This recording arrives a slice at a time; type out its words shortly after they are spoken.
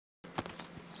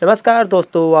नमस्कार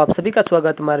दोस्तों, आप सभी का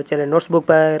स्वागत हमारे चैनल नोट्सब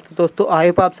पर। तो दोस्तों आई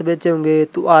होप आप सभी अच्छे होंगे।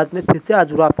 तो आज मैं फिर से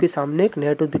आज आपके सामने एक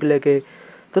नया टॉपिक लेके।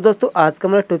 तो दोस्तों आज का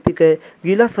हमारा टॉपिक है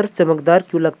गीला फर्श चमकदार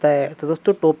क्यों लगता है। तो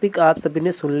दोस्तों टॉपिक आप सभी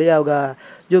ने सुन लिया होगा,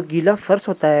 जो गीला फर्श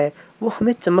होता है वो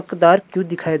हमें चमकदार क्यों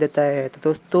दिखाई देता है। तो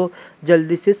दोस्तों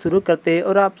जल्दी से शुरू करते हैं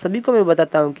और आप सभी को मैं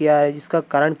बताता हूँ कि यार इसका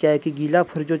कारण क्या है कि गीला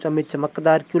फर्श जो हमें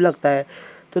चमकदार क्यों लगता है।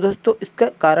 तो दोस्तों इसका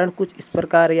कारण कुछ इस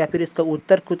प्रकार या फिर इसका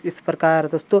उत्तर कुछ इस प्रकार।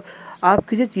 दोस्तों आप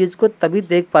किसी चीज़ को तभी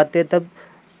देख पाते हैं तब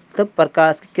तब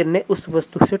प्रकाश की किरणें उस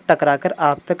वस्तु से टकराकर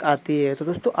आप तक आती है। तो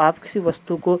दोस्तों आप किसी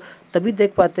वस्तु को तभी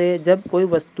देख पाते हैं जब कोई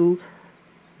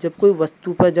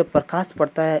वस्तु पर जब प्रकाश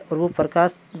पड़ता है और वो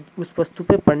प्रकाश उस वस्तु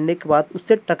पे पड़ने के बाद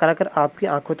उससे टकराकर आपकी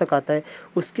आंखों तक आता है।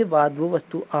 उसके बाद वो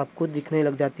वस्तु आपको दिखने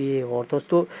लग जाती है। और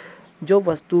दोस्तों जो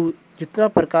वस्तु जितना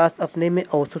प्रकाश अपने में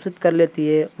अवशोषित कर लेती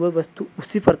है वह वस्तु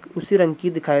उसी रंग की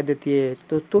दिखाई देती है।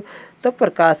 दोस्तों तब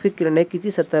प्रकाश की किरणें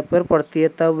किसी सतह पर पड़ती है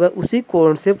तब वह उसी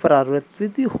कोण से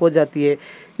परावर्तित हो जाती है।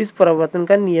 इस परावर्तन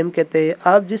का नियम कहते हैं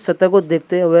आप जिस सतह को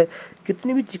देखते हैं वह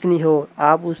कितनी भी चिकनी हो,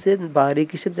 आप उसे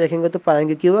बारीकी से देखेंगे तो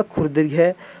पाएंगे कि वह खुरदरी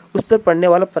है। उस पर पड़ने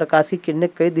वाला प्रकाश की किरणें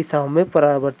कई दिशाओं में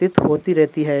परावर्तित होती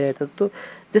रहती है। तो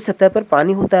जिस सतह पर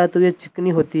पानी होता है तो यह चिकनी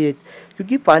होती है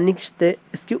क्योंकि पानी की सतह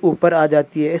इसके ऊपर आ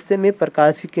जाती है। इससे में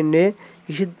प्रकाश की किरणें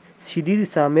किसी सीधी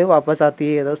दिशा में वापस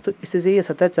आती है। दोस्तों इससे ये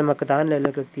सतह चमकदार लगने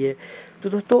लगती है। तो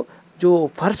दोस्तों जो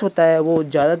फर्श होता है वो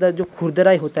ज़्यादातर जो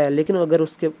खुरदराई होता है, लेकिन अगर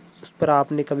उस पर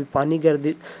आपने कभी पानी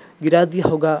गिरा दिया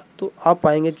होगा तो आप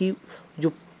पाएंगे कि जो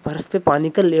फर्श पे पानी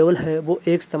का लेवल है वो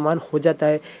एक समान हो जाता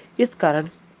है। इस कारण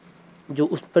जो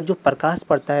उस पर जो प्रकाश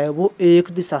पड़ता है वो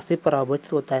एक दिशा से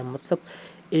परावर्तित होता है, मतलब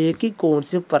एक ही कोण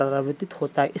से परावर्तित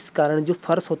होता है। इस कारण जो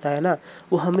फर्श होता है ना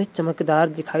वो हमें चमकदार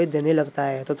दिखाई देने लगता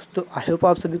है। तो दोस्तों आई होप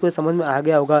आप सभी को समझ में आ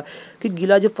गया होगा कि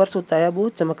गीला जो फर्श होता है वो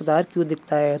चमकदार क्यों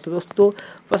दिखता है। तो दोस्तों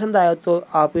पसंद आया तो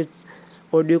आप इस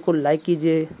ऑडियो को लाइक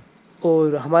कीजिए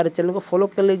और हमारे चैनल को फॉलो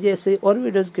कर लीजिए ऐसे और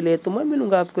वीडियोज़ के लिए। तो मैं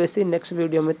मिलूँगा आपको ऐसे ही नेक्स्ट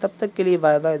वीडियो में, तब तक के लिए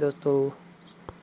बाय बाय दोस्तों।